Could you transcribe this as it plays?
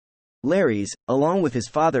Larys, along with his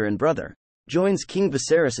father and brother, joins King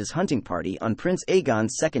Viserys' hunting party on Prince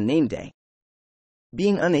Aegon's second name day.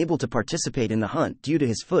 Being unable to participate in the hunt due to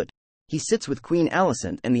his foot, he sits with Queen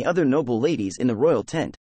Alicent and the other noble ladies in the royal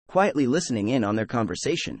tent, quietly listening in on their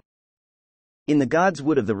conversation. In the God's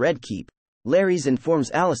Wood of the Red Keep, Larys informs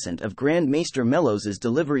Alicent of Grand Maester Mellows's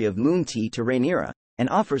delivery of moon tea to Rhaenyra, and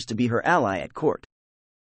offers to be her ally at court.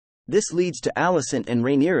 This leads to Alicent and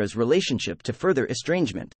Rhaenyra's relationship to further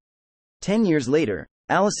estrangement. 10 years later,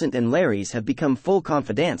 Alicent and Larys have become full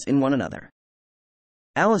confidants in one another.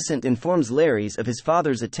 Alicent informs Larys of his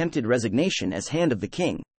father's attempted resignation as Hand of the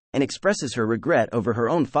King, and expresses her regret over her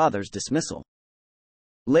own father's dismissal.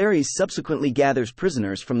 Larys subsequently gathers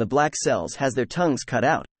prisoners from the black cells, has their tongues cut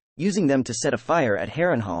out, using them to set a fire at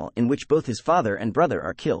Harrenhal in which both his father and brother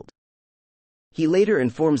are killed. He later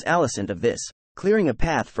informs Alicent of this, clearing a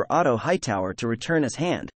path for Otto Hightower to return as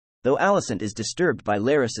Hand, though Alicent is disturbed by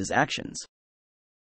Larys's actions.